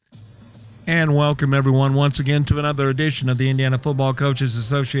And welcome, everyone, once again to another edition of the Indiana Football Coaches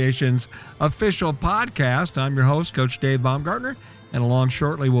Association's official podcast. I'm your host, Coach Dave Baumgartner, and along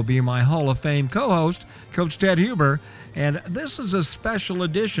shortly will be my Hall of Fame co-host, Coach Ted Huber. And this is a special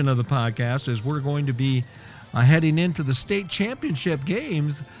edition of the podcast as we're going to be heading into the state championship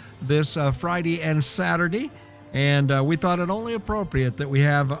games this Friday and Saturday. And we thought it only appropriate that we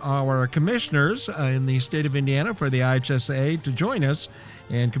have our commissioners in the state of Indiana for the IHSAA to join us.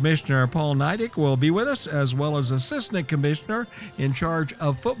 And Commissioner Paul NEIDIG will be with us, as well as Assistant Commissioner in charge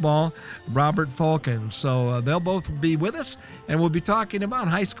of football, Robert FAULKENS. So they'll both be with us, and we'll be talking about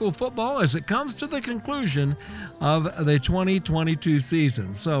high school football as it comes to the conclusion of the 2022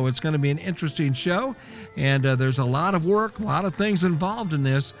 season. So it's going to be an interesting show, and there's a lot of work, a lot of things involved in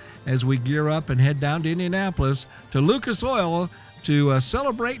this as we gear up and head down to Indianapolis to Lucas Oil to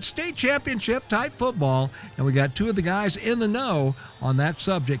celebrate state championship type football. And we got two of the guys in the know on that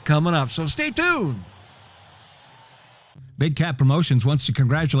subject coming up. So stay tuned. Big Cat Promotions wants to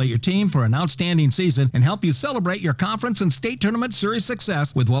congratulate your team for an outstanding season and help you celebrate your conference and state tournament series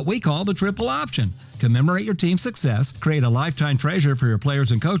success with what we call the triple option. Commemorate your team's success, create a lifetime treasure for your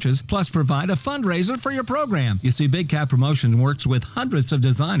players and coaches, plus provide a fundraiser for your program. You see, Big Cat Promotions works with hundreds of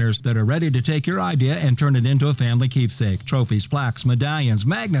designers that are ready to take your idea and turn it into a family keepsake. Trophies, plaques, medallions,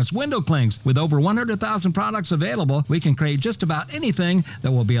 magnets, window clings. With over 100,000 products available, we can create just about anything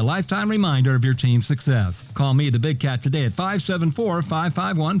that will be a lifetime reminder of your team's success. Call me, the Big Cat, today at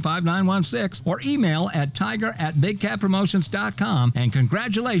 574-551-5916 or email at tiger@bigcatpromotions.com, and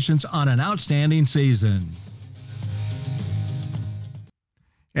congratulations on an outstanding season.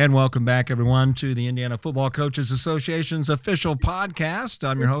 And welcome back, everyone, to the Indiana Football Coaches Association's official podcast.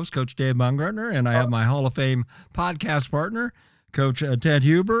 I'm your host, Coach Dave Baumgartner, and I have my Hall of Fame podcast partner, Coach Ted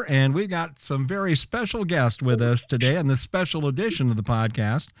Huber, and we got some very special guests with us today on this special edition of the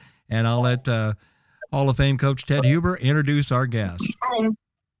podcast, and I'll let Hall of Fame Coach Ted Huber introduce our guest.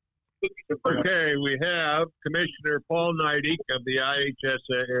 Okay, we have Commissioner Paul NEIDIG of the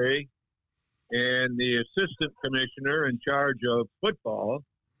IHSAA and the Assistant Commissioner in charge of football,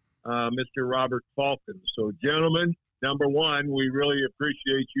 Mr. Robert FAULKENS. So, gentlemen, number one, we really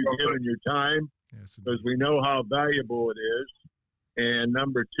appreciate you giving your time because we know how valuable it is. And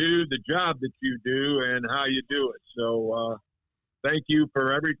number two, the job that you do and how you do it. So, thank you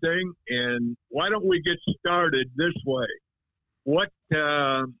for everything. And why don't we get started this way? What,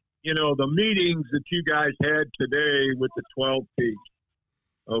 the meetings that you guys had today with the 12 teams,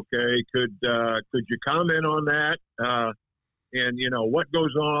 okay, could you comment on that? And, what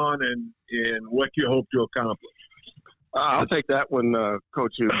goes on and what you hope to accomplish? I'll take that one,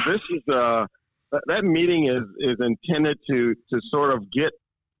 Coach. This is that meeting is intended to sort of get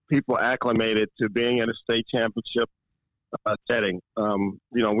people acclimated to being in a state championship setting.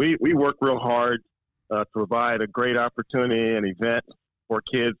 We work real hard to provide a great opportunity and event for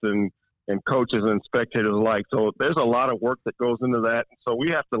kids and coaches and spectators alike. So there's a lot of work that goes into that. So we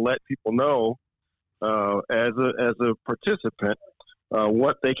have to let people know as a participant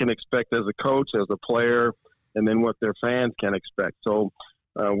what they can expect as a coach, as a player, and then what their fans can expect. So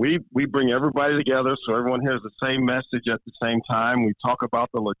we bring everybody together so everyone hears the same message at the same time. We talk about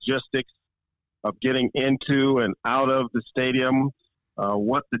the logistics of getting into and out of the stadium,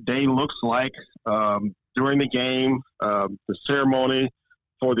 what the day looks like during the game, the ceremony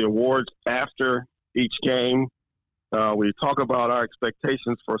for the awards after each game. We talk about our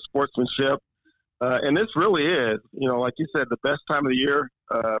expectations for sportsmanship. And this really is, like you said, the best time of the year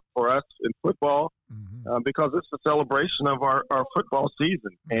for us in football because it's a celebration of our football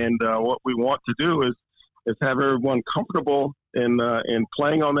season. And what we want to do is have everyone comfortable in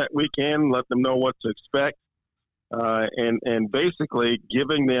playing on that weekend, let them know what to expect, and basically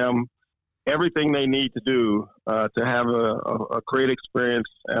giving them everything they need to do to have a great experience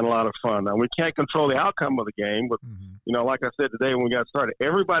and a lot of fun. Now, we can't control the outcome of the game, but, like I said today when we got started,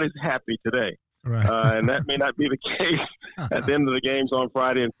 everybody's happy today. Right. And that may not be the case at the end of the games on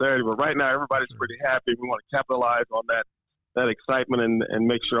Friday and Saturday, but right now everybody's pretty happy. We want to capitalize on that excitement and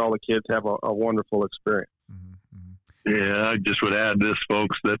make sure all the kids have a wonderful experience. Yeah, I just would add this,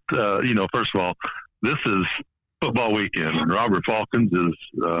 folks, that, first of all, this is football weekend, and Robert FAULKENS is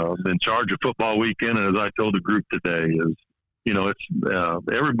in charge of football weekend. And as I told the group today, it's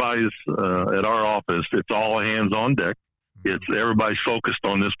everybody's at our office. It's all hands on deck. It's everybody's focused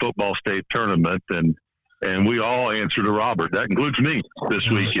on this football state tournament, and we all answer to Robert. That includes me this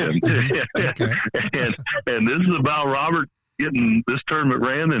weekend. Okay. and this is about Robert getting this tournament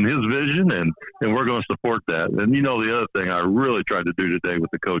ran and his vision, and we're going to support that. And the other thing I really tried to do today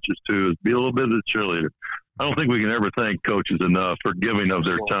with the coaches too is be a little bit of the cheerleader. don't think we can ever thank coaches enough for giving of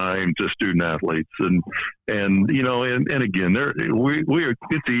their time to student athletes. And again,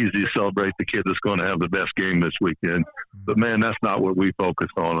 it's easy to celebrate the kid that's going to have the best game this weekend. But man, that's not what we focus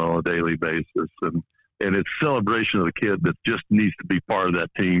on a daily basis. And it's celebration of the kid that just needs to be part of that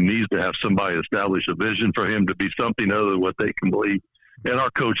team, needs to have somebody establish a vision for him to be something other than what they can believe. And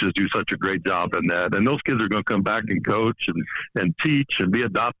our coaches do such a great job in that. And those kids are going to come back and coach and teach and be a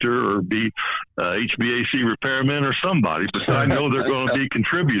doctor or be HVAC repairman or somebody. But I know they're going to be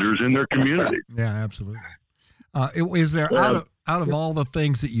contributors in their community. Yeah, absolutely. Is there, out of all the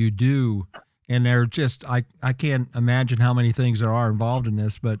things that you do, and they're just, I can't imagine how many things there are involved in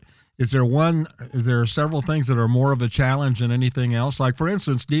this, but is there several things that are more of a challenge than anything else? Like, for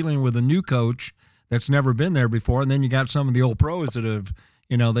instance, dealing with a new coach that's never been there before, and then you got some of the old pros that have,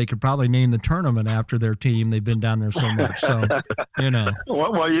 they could probably name the tournament after their team. They've been down there so much. So,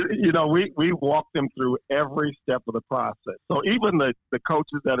 Well, we walk them through every step of the process. So even the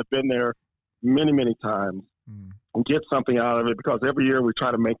coaches that have been there many, many times get something out of it, because every year we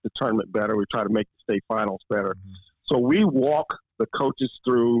try to make the tournament better. We try to make the state finals better. So we walk the coaches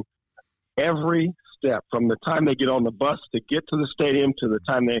through every step, from the time they get on the bus to get to the stadium to the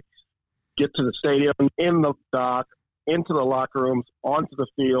time they get to the stadium, in the dock, into the locker rooms, onto the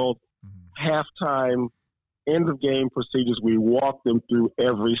field, halftime, end of game procedures. We walk them through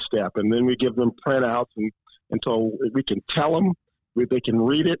every step, and then we give them printouts until we can tell them, they can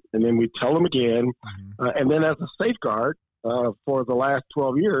read it, and then we tell them again. And then as a safeguard for the last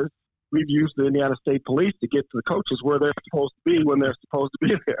 12 years, we've used the Indiana State Police to get to the coaches where they're supposed to be when they're supposed to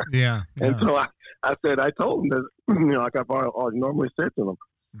be there. Yeah. And so I told them that, like I've normally said to them,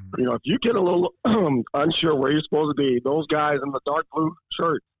 if you get a little unsure where you're supposed to be, those guys in the dark blue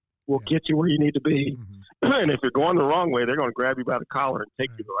shirt will get you where you need to be. And if you're going the wrong way, they're going to grab you by the collar and take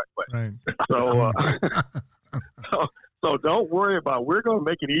you the right way. So, so don't worry about it. We're going to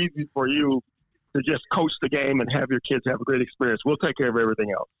make it easy for you to just coach the game and have your kids have a great experience. We'll take care of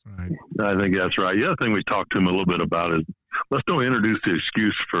everything else. Right. I think that's right. The other thing we talked to them a little bit about is, let's don't introduce the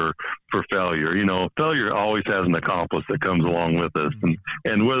excuse for failure. Failure always has an accomplice that comes along with us.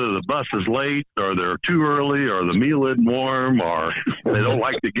 And whether the bus is late, or they're too early, or the meal isn't warm, or they don't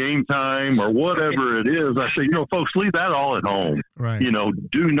like the game time, or whatever it is, I say, folks, leave that all at home. Right.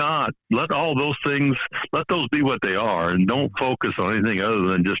 Do not let all those things, let those be what they are, and don't focus on anything other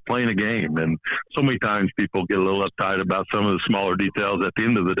than just playing a game. And so many times people get a little uptight about some of the smaller details. At the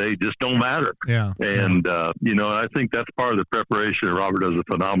end of the day, just don't matter. Yeah. And, I think that's part of the preparation. Robert does a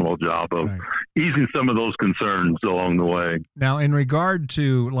phenomenal job of easing some of those concerns along the way. Now, in regard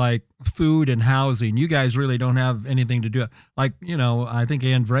to like food and housing, you guys really don't have anything to do. Like, I think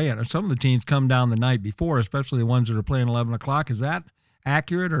Andrea, some of the teams come down the night before, especially the ones that are playing 11 o'clock. Is that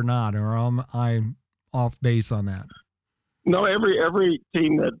accurate or not? Or am I off base on that? No, every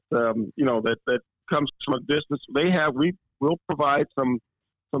team that, that comes from a distance, we'll provide some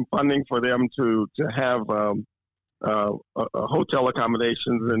funding for them to have hotel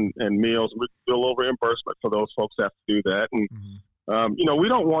accommodations and meals. We do a little reimbursement for those folks that have to do that. And, we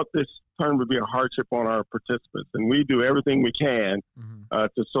don't want this term to be a hardship on our participants. And we do everything we can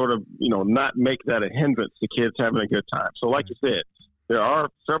to sort of, not make that a hindrance to kids having a good time. So like you said, there are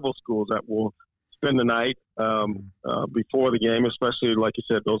several schools that will spend the night before the game, especially like you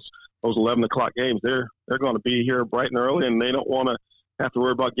said, those 11 o'clock games. They're going to be here bright and early, and they don't want to have to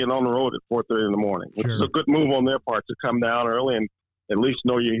worry about getting on the road at 4:30 in the morning, which is a good move on their part to come down early and at least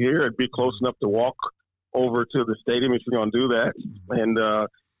know you're here and be close enough to walk over to the stadium if you're going to do that,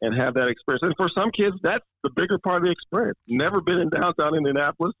 and have that experience. And for some kids, that's the bigger part of the experience. Never been in downtown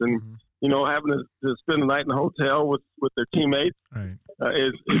Indianapolis, and having to spend the night in the hotel with their teammates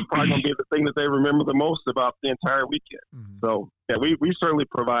is probably going to be the thing that they remember the most about the entire weekend. So yeah, we certainly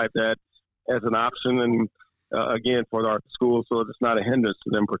provide that as an option, and again, for our schools, so it's not a hindrance to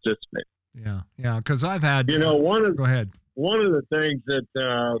them participating. Yeah, because I've had. Go ahead. One of the things that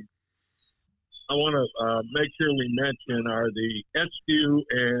I want to make sure we mention are the SQ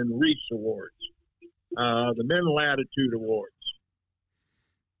and Reese Awards, the Men Latitude Awards.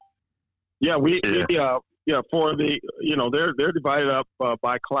 Yeah, for the they're divided up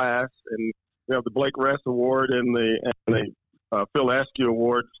by class, and we have the Blake Rest Award and the Phil Askew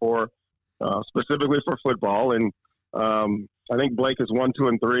Award for. Specifically for football, and I think Blake is 1, 2,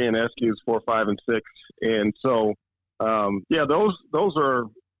 and 3, and Askew is 4, 5, and 6. And so, those are,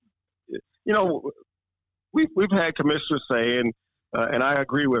 we've had commissioners say, and I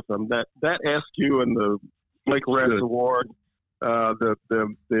agree with them that Askew and the Blake Rest Award, the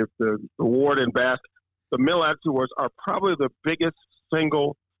award in basketball, the Mill Attitude Awards are probably the biggest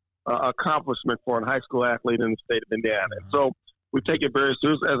single accomplishment for a high school athlete in the state of Indiana. And so we take it very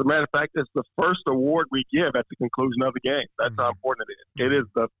seriously. As a matter of fact, it's the first award we give at the conclusion of the game. That's how important it is. It is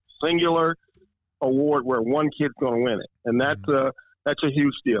the singular award where one kid's going to win it, and that's a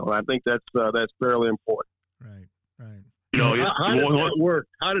huge deal. And I think that's fairly important. Right. You know, how does that work?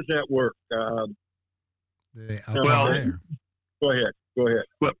 How does that work? Go ahead.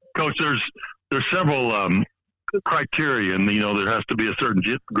 Well, Coach, there's several criteria, and there has to be a certain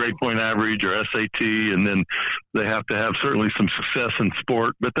grade point average or SAT, and then they have to have certainly some success in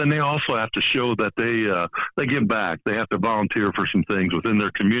sport. But then they also have to show that they give back. They have to volunteer for some things within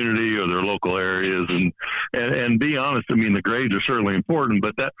their community or their local areas, and be honest. I mean, the grades are certainly important,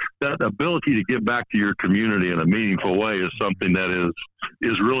 but that ability to give back to your community in a meaningful way is something that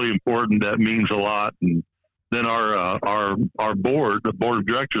is really important. That means a lot. And then our board, the board of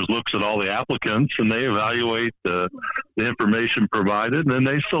directors, looks at all the applicants and they evaluate the information provided, and then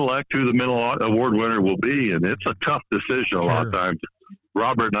they select who the mental award winner will be. And it's a tough decision a lot of times.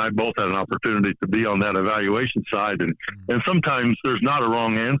 Robert and I both had an opportunity to be on that evaluation side, and sometimes there's not a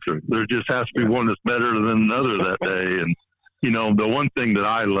wrong answer. There just has to be one that's better than another that day. And the one thing that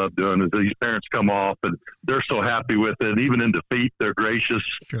I love doing is these parents come off and they're so happy with it. Even in defeat, they're gracious.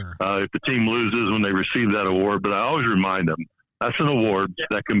 Sure. If the team loses when they receive that award, but I always remind them that's an award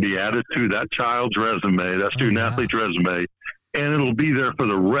that can be added to that child's resume, that student athlete's resume, and it'll be there for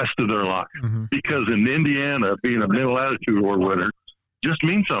the rest of their life. Because in Indiana, being a mental attitude award winner just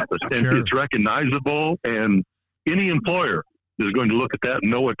means something, and it's recognizable, and any employer is going to look at that and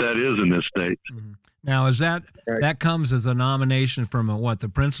know what that is in this state. Now, is that comes as a nomination from the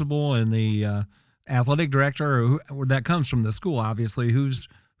principal and the athletic director, or that comes from the school? Obviously, who's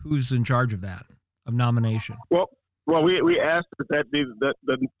in charge of that nomination? Well, we asked that the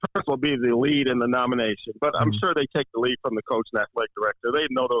principal be the lead in the nomination, but I'm sure they take the lead from the coach and athletic director. They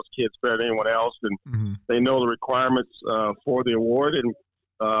know those kids better than anyone else, and they know the requirements for the award. And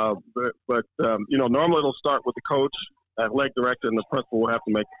normally it'll start with the coach, athletic director, and the principal will have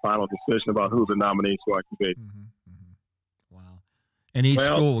to make the final decision about who the nominees going to be. Wow! And each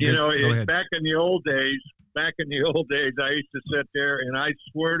school, go ahead. Back in the old days, I used to sit there, and I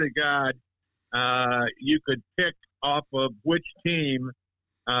swear to God, you could pick off of which team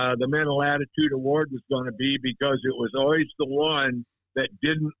the mental attitude award was going to be, because it was always the one that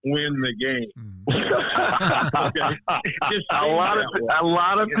didn't win the game. Okay. A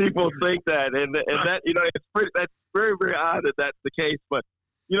lot of people think that, and that that's very, very odd that that's the case. But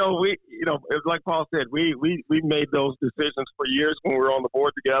like Paul said, we made those decisions for years when we were on the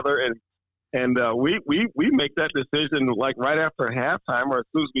board together, and we make that decision like right after halftime or as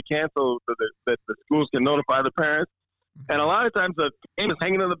soon as we can, so that the schools can notify the parents. And a lot of times the game is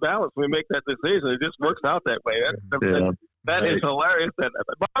hanging in the balance when we make that decision. It just works out that way. That is hilarious.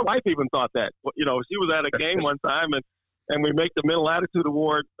 My wife even thought that. She was at a game one time, and we make the mental attitude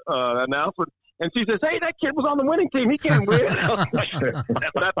award announcement, and she says, "Hey, that kid was on the winning team. He can't win." That's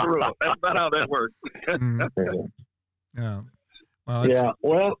not the rule. That's not how that works. Yeah. Well,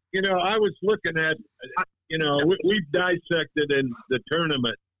 I was looking at, we've dissected in the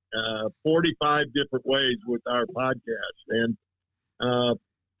tournament 45 different ways with our podcast, and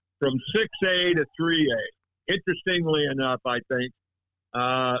from 6A to 3A. Interestingly enough, I think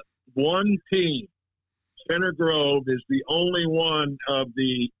one team, Center Grove, is the only one of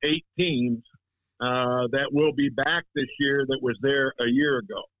the 8 teams that will be back this year that was there a year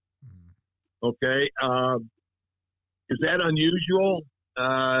ago. Okay. Is that unusual?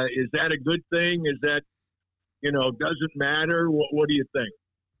 Is that a good thing? Is that, doesn't matter? What do you think?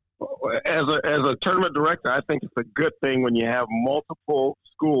 As a tournament director, I think it's a good thing when you have multiple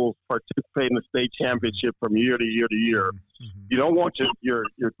schools participate in the state championship from year to year to year. You don't want your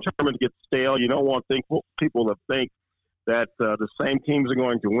tournament to get stale. You don't want people to think that the same teams are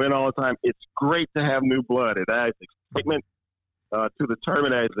going to win all the time. It's great to have new blood. It adds excitement to the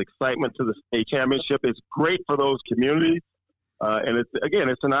tournament, adds excitement to the state championship. It's great for those communities. And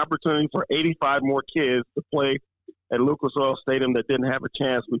it's an opportunity for 85 more kids to play at Lucas Oil Stadium that didn't have a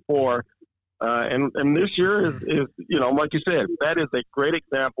chance before. And this year is, like you said, that is a great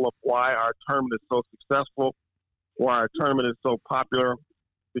example of why our tournament is so successful, why our tournament is so popular,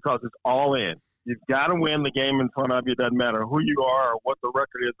 because it's all in. You've got to win the game in front of you. It doesn't matter who you are or what the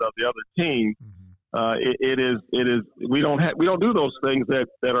record is of the other team. It is. We don't do those things that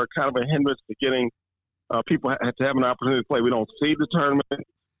are kind of a hindrance to getting people to have an opportunity to play. We don't seed the tournament.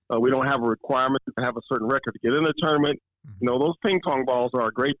 We don't have a requirement to have a certain record to get in the tournament. Those ping pong balls are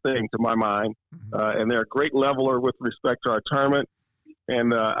a great thing to my mind, and they're a great leveler with respect to our tournament.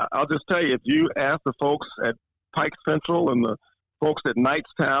 And I'll just tell you, if you ask the folks at Pike Central and the folks at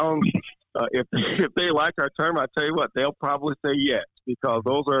Knightstown, if they like our tournament, I tell you what, they'll probably say yes, because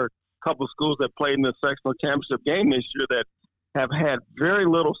those are a couple of schools that played in the sectional championship game this year that have had very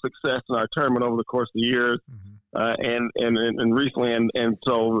little success in our tournament over the course of the years, and recently, and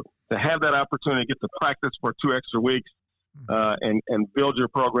so to have that opportunity to get to practice for 2 extra weeks and build your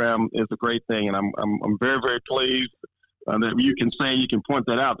program is a great thing, and I'm very, very pleased that you can point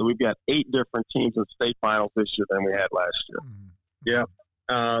that out, that we've got 8 different teams in state finals this year than we had last year. Yeah.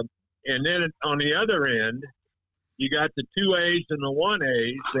 And then on the other end, you got the 2As and the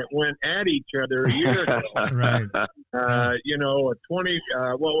 1As that went at each other a year ago. Right. You know, 21-9,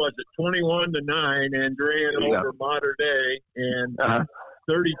 Andrean over Mater Dei, and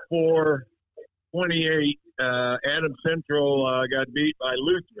 34-28, Adams Central got beat by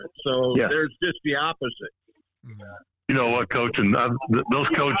Lutheran. So there's just the opposite. You know what, Coach, and those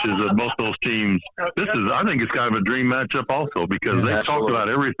coaches of most of those teams, I think it's kind of a dream matchup also, because they talked about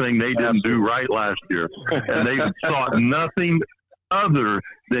everything they didn't do right last year, and they thought nothing other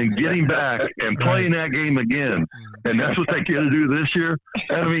than getting back and playing that game again, and that's what they get to do this year.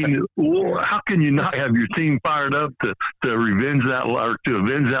 I mean, how can you not have your team fired up to avenge that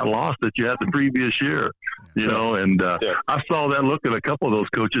loss that you had the previous year? You know, and I saw that look in a couple of those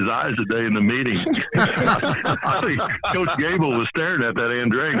coaches' eyes today in the meeting. I think Coach Gable was staring at that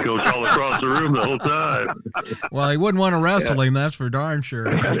Andrean coach all across the room the whole time. Well, he wouldn't want to wrestle him, that's for darn sure.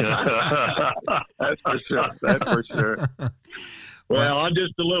 That's for sure. That's for sure. Well,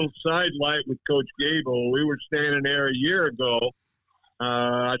 just a little sidelight with Coach Gable. We were standing there a year ago.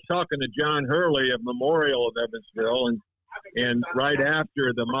 I was talking to John Hurley of Memorial of Evansville, and right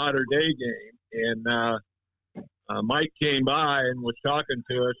after the Mater Dei game, and Mike came by and was talking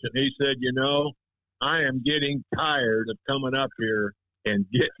to us, and he said, you know, I am getting tired of coming up here and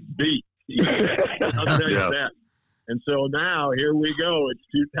getting beat. I'll tell you that. And so now here we go. It's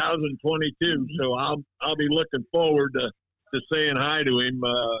 2022, so I'll be looking forward to saying hi to him.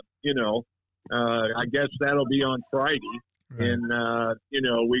 You know, I guess that'll be on Friday, and you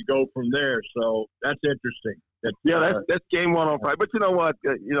know, we go from there. So that's interesting. That's game 1 on Friday. But you know what?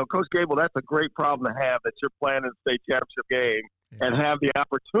 You know, Coach Gable, that's a great problem to have, that you're playing in a state championship game and have the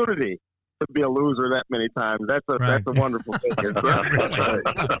opportunity to be a loser that many times. That's a wonderful thing. I don't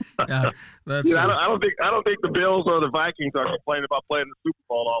think the Bills or the Vikings are complaining about playing the Super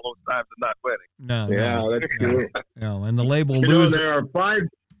Bowl all those times and not winning. No. That's true. No, and the label you loser. Know, there are 5.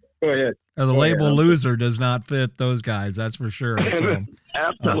 Go ahead. The label loser does not fit those guys. That's for sure. So,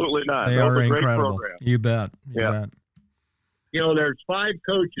 absolutely not. They are incredible. You bet. You bet. You know, there's 5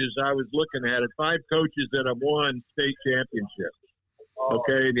 coaches. I was looking at it. 5 coaches that have won state championships.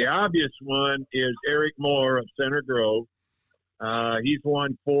 Okay, the obvious one is Eric Moore of Center Grove. He's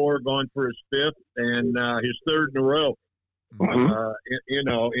won 4, going for his 5th, and his 3rd in a row. You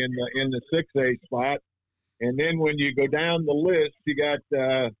know, in the 6A spot. And then when you go down the list, you got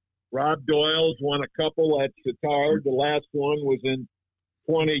Rob Doyle's won a couple at Chatard. The last one was in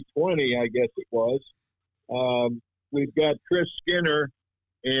 2020, I guess it was. We've got Chris Skinner,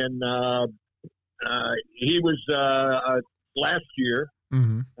 and he was last year.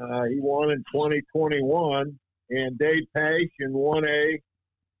 He won in 2021, and Dave Pash in 1A,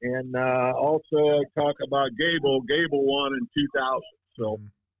 and also talk about Gable. Gable won in 2000. So,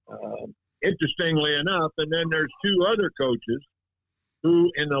 interestingly enough, and then there's 2 other coaches who,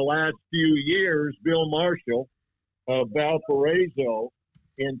 in the last few years, Bill Marshall of Valparaiso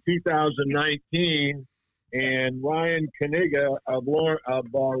in 2019, and Ryan Kaniga of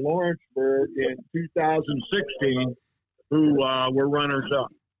Lawrenceburg in 2016, who were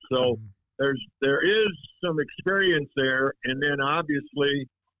runners-up. So there is some experience there, and then obviously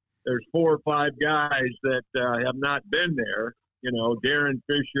there's 4 or 5 guys that have not been there. You know, Darren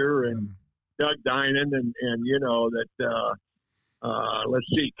Fisher and Doug Dinan, and you know that. Let's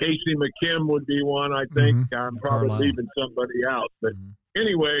see, Casey McKim would be one. I think I'm probably leaving somebody out, but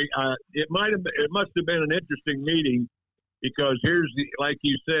anyway, it must have been an interesting meeting, because here's like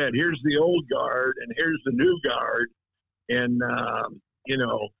you said, here's the old guard and here's the new guard. And you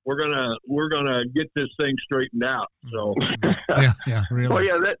know, we're gonna get this thing straightened out. So really.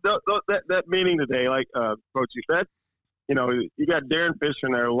 Well, that meeting today, like Coach, you said, you know, you got Darren Fisher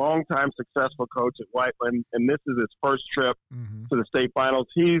there, a longtime successful coach at Whiteland, and this is his first trip to the state finals.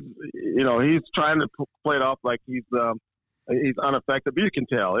 He's trying to play it off like he's unaffected, but you can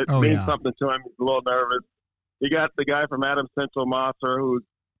tell it means something to him. He's a little nervous. You got the guy from Adams Central, Mosser, who's,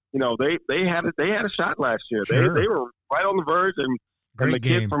 you know, they had a shot last year. Sure. They were right on the verge, and the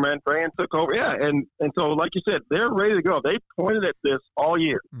kid from Andrean took over. Yeah, and so like you said, they're ready to go. They pointed at this all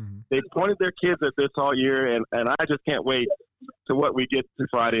year. They pointed their kids at this all year, and I just can't wait to what we get to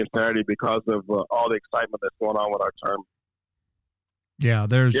Friday and Saturday because of all the excitement that's going on with our tournament. Yeah,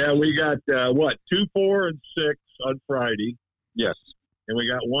 we got 2, 4, and 6 on Friday. Yes, and we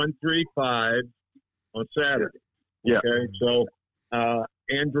got 1, 3, 5 on Saturday. Yeah. Okay, so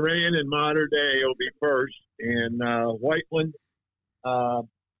Andrean and Mater Dei will be first, and Whiteland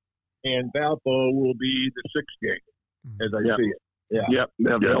and Valpo will be the 6th game, as I see it. Yeah. Yep.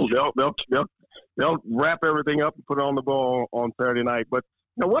 They'll wrap everything up and put it on the ball on Saturday night. But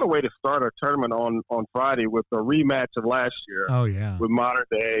what a way to start our tournament on Friday with the rematch of last year. Oh yeah, with Mater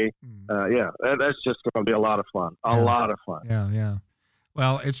Dei. That's just going to be a lot of fun. A lot of fun. Yeah.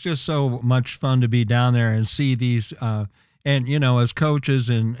 Well, it's just so much fun to be down there and see these. And as coaches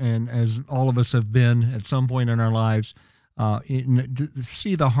and as all of us have been at some point in our lives, to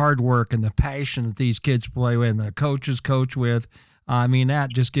see the hard work and the passion that these kids play with and the coaches coach with. I mean,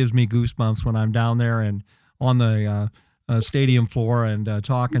 that just gives me goosebumps when I'm down there and on the stadium floor and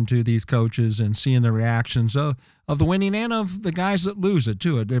talking to these coaches and seeing the reactions of the winning and of the guys that lose it,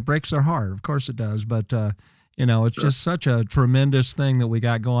 too. It breaks their heart. Of course it does. But, it's just such a tremendous thing that we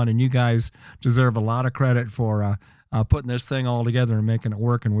got going, and you guys deserve a lot of credit for putting this thing all together and making it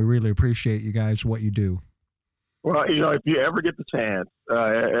work, and we really appreciate you guys, what you do. Well, if you ever get the chance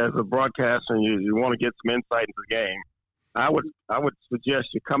as a broadcaster and you want to get some insight into the game, I would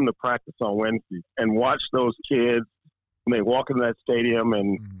suggest you come to practice on Wednesday and watch those kids when they walk into that stadium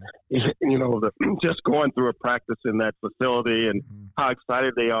and just going through a practice in that facility and how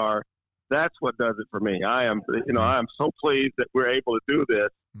excited they are. That's what does it for me. I am so pleased that we're able to do this,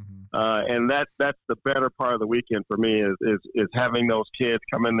 and that's the better part of the weekend for me is having those kids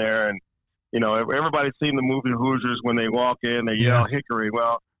come in there and everybody's seen the movie Hoosiers when they walk in, they yell Hickory.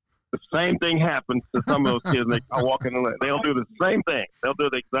 Well, the same thing happens to some of those kids. They walk in and they'll do the same thing. They'll do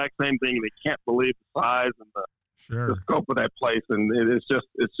the exact same thing. They can't believe the size and the scope of that place, and it's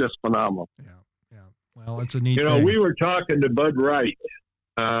just phenomenal. Yeah. Well, it's a neat thing. We were talking to Bud Wright,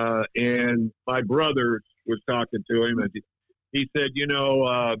 and my brother was talking to him, and he said,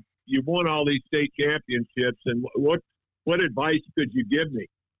 you've won all these state championships, and what advice could you give me?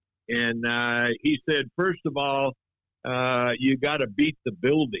 And he said, first of all, you got to beat the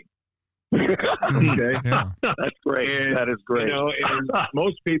building. Okay, that's great. And, that is great. And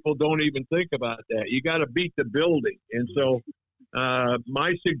most people don't even think about that. You got to beat the building. And so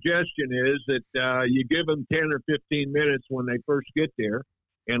my suggestion is that you give them 10 or 15 minutes when they first get there.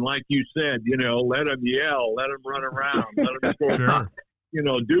 And like you said, let them yell, let them run around, let them score,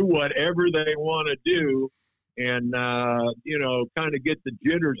 do whatever they want to do. And, kind of get the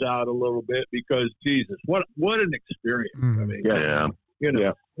jitters out a little bit because, Jesus, what an experience. I mean,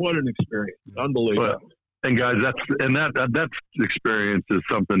 what an experience. Unbelievable. And guys, that's experience is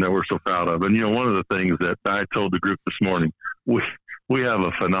something that we're so proud of. And, one of the things that I told the group this morning, we have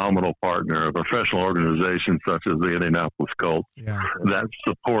a phenomenal partner, a professional organization such as the Indianapolis Colts that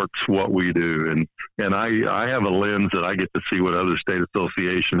supports what we do. And I have a lens that I get to see what other state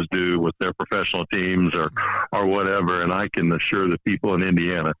associations do with their professional teams or whatever. And I can assure the people in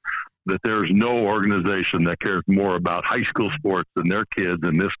Indiana that there's no organization that cares more about high school sports than their kids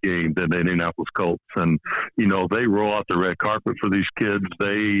in this game than the Indianapolis Colts. And, they roll out the red carpet for these kids.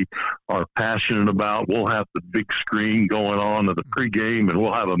 They are passionate about, we'll have the big screen going on at the pregame, and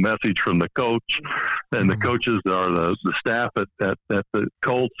we'll have a message from the coach, and the coaches are the staff at the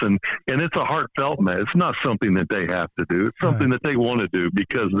Colts. And it's a heartfelt man. It's not something that they have to do. It's something that they want to do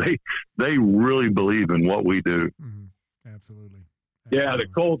because they really believe in what we do. Absolutely. Yeah, the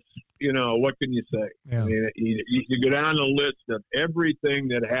Colts, what can you say? Yeah. I mean, you go down the list of everything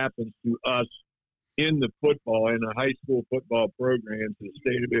that happens to us in the high school football programs in the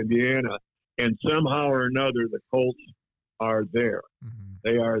state of Indiana, and somehow or another the Colts are there.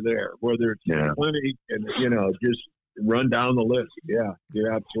 They are there, whether it's clinic and, just run down the list. Yeah,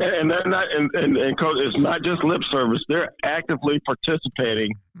 absolutely. And they're not, and Coach, it's not just lip service. They're actively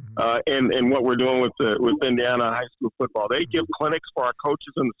participating in what we're doing with Indiana high school football. They give clinics for our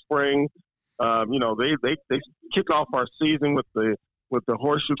coaches in the spring. They kick off our season with the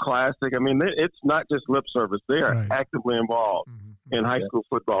Horseshoe Classic. I mean, it's not just lip service. They are actively involved in high school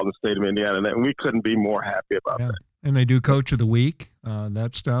football in the state of Indiana, and we couldn't be more happy about that. And they do Coach of the Week,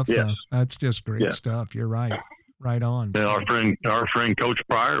 that stuff. Yes. That's just great stuff. You're right. Right on. And our friend Coach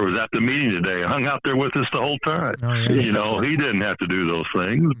Pryor was at the meeting today, hung out there with us the whole time. Oh, yeah. He didn't have to do those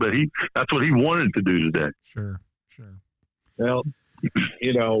things, but that's what he wanted to do today. Sure. Well,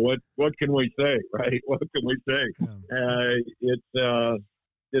 what can we say, right? What can we say? Yeah.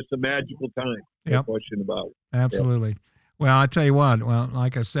 It's a magical time. No question about it. Absolutely. Well, I tell you what,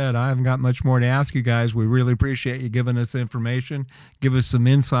 like I said, I haven't got much more to ask you guys. We really appreciate you giving us information, give us some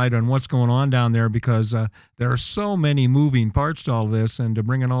insight on what's going on down there, because there are so many moving parts to all this, and to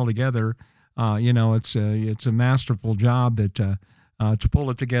bring it all together, it's a masterful job that to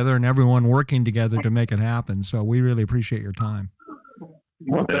pull it together and everyone working together to make it happen. So we really appreciate your time.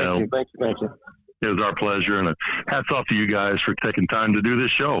 Well, thank you. It was our pleasure, and hats off to you guys for taking time to do this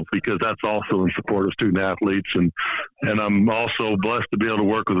show, because that's also in support of student athletes. And I'm also blessed to be able to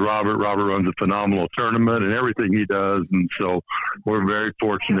work with Robert. Robert runs a phenomenal tournament and everything he does. And so we're very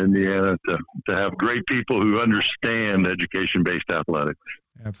fortunate in Indiana to have great people who understand education-based athletics.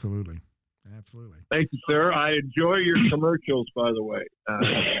 Absolutely. Thank you, sir. I enjoy your commercials, by the way,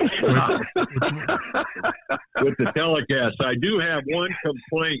 with the telecast. I do have one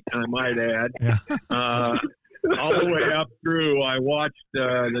complaint, I might add. Yeah. All the way up through, I watched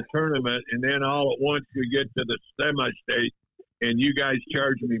the tournament, and then all at once we get to the semi-state, and you guys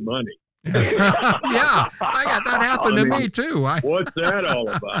charge me money. Yeah, I got that happened to me too. What's that all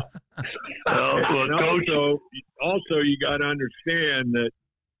about? And Coach, also, you got to understand that,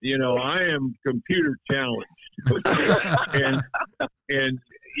 I am computer challenged, and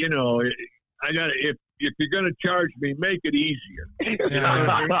I got if you're going to charge me, make it easier.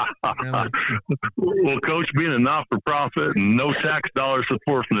 Well, Coach, being a not-for-profit and no tax dollar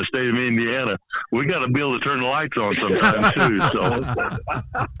support from the state of Indiana, we got to be able to turn the lights on sometimes too. So,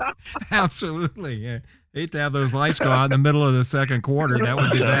 absolutely, yeah. Hate to have those lights go out in the middle of the second quarter. That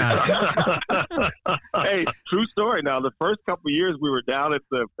would be bad. Hey, true story. Now, the first couple of years we were down at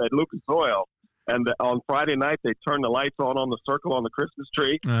Lucas Oil, and on Friday night they turned the lights on the circle on the Christmas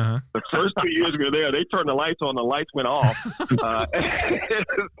tree. Uh-huh. The first 2 years we were there, they turned the lights on, the lights went off.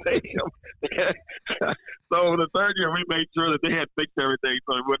 So the third year we made sure that they had fixed everything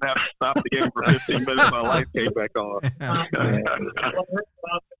so we wouldn't have to stop the game for 15 minutes while the lights came back on.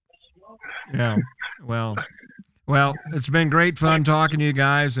 Yeah. Well, it's been great fun talking to you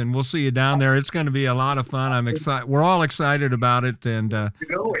guys, and we'll see you down there. It's going to be a lot of fun. I'm excited. We're all excited about it, and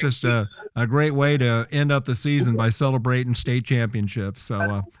just a great way to end up the season by celebrating state championships.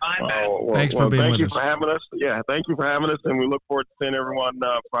 So thanks for being with us. Thank you for having us. Yeah, thank you for having us, and we look forward to seeing everyone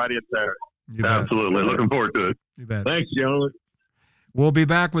Friday and Saturday. Absolutely. Looking forward to it. You bet. Thanks, gentlemen. We'll be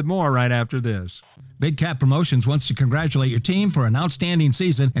back with more right after this. Big Cat Promotions wants to congratulate your team for an outstanding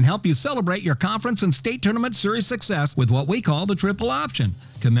season and help you celebrate your conference and state tournament series success with what we call the triple option.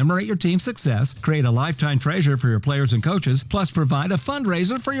 Commemorate your team's success, create a lifetime treasure for your players and coaches, plus provide a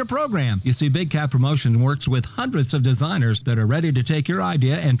fundraiser for your program. You see, Big Cat Promotions works with hundreds of designers that are ready to take your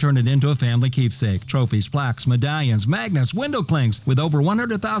idea and turn it into a family keepsake. Trophies, plaques, medallions, magnets, window clings. With over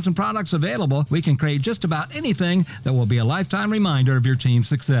 100,000 products available, we can create just about anything that will be a lifetime reminder of your team's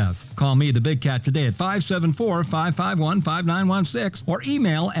success. Call me, the Big Cat, today at 574-551-5916 or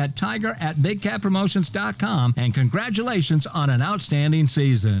email at tiger@bigcatpromotions.com, and congratulations on an outstanding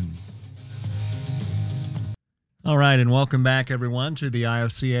season. All right, and welcome back, everyone, to the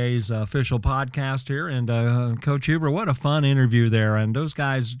IFCA's official podcast here. And Coach Huber, what a fun interview there. And those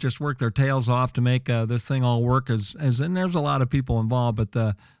guys just work their tails off to make this thing all work. And there's a lot of people involved, but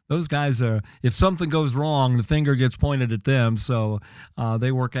those guys are, if something goes wrong, the finger gets pointed at them. So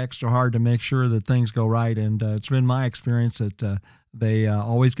they work extra hard to make sure that things go right. And it's been my experience that they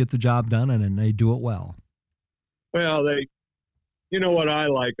always get the job done, and they do it well. Well, you know what I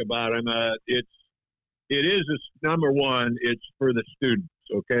like about them? It is number one, it's for the students,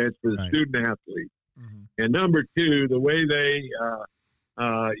 okay? It's for the student athlete. Mm-hmm. And number two, the way they,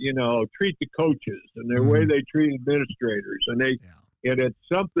 treat the coaches and the way they treat administrators. And and it's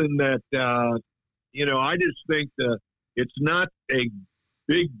something that, I just think it's not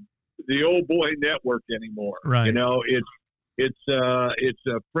the old boy network anymore. Right. It's a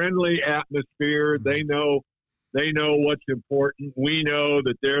friendly atmosphere. Mm-hmm. They know what's important. We know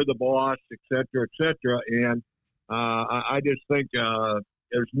that they're the boss, et cetera, et cetera. And I just think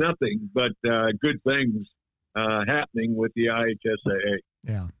there's nothing but good things happening with the IHSAA.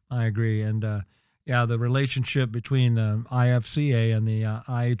 Yeah, I agree. And, the relationship between the IFCA and the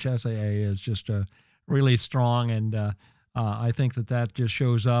IHSAA is just really strong. And I think that just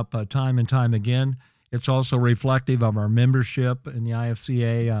shows up time and time again. It's also reflective of our membership in the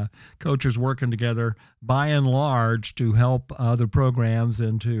IFCA, coaches working together by and large to help other programs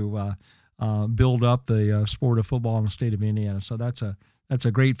and to build up the sport of football in the state of Indiana. So that's a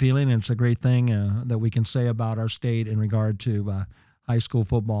great feeling, and it's a great thing that we can say about our state in regard to high school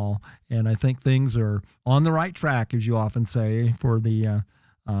football. And I think things are on the right track, as you often say, for the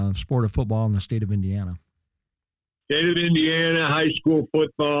sport of football in the state of Indiana. State of Indiana high school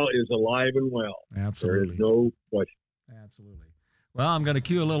football is alive and well. Absolutely. There is no question. Absolutely. Well, I'm going to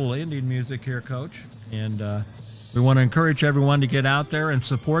cue a little Indian music here, Coach, and we want to encourage everyone to get out there and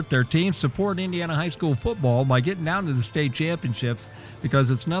support their team, support Indiana high school football by getting down to the state championships, because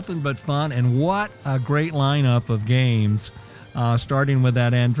it's nothing but fun. And what a great lineup of games, starting with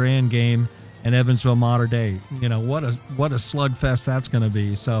that Andrean game and Evansville Mater Dei. You know, what a slugfest that's going to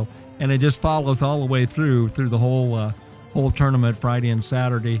be. So, and it just follows all the way through the whole tournament, Friday and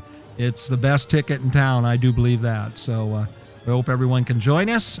Saturday. It's the best ticket in town. I do believe that. So we hope everyone can join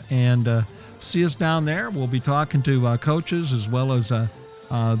us and see us down there. We'll be talking to coaches as well as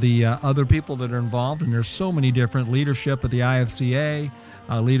the other people that are involved. And there's so many different leadership at the IFCA,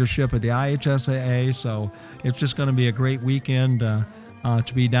 leadership at the IHSAA. So it's just going to be a great weekend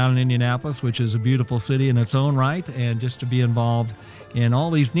to be down in Indianapolis, which is a beautiful city in its own right, and just to be involved in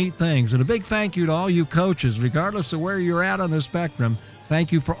all these neat things. And a big thank you to all you coaches, regardless of where you're at on the spectrum.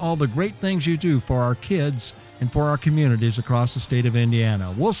 Thank you for all the great things you do for our kids and for our communities across the state of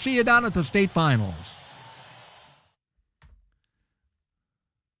Indiana. We'll see you down at the state finals.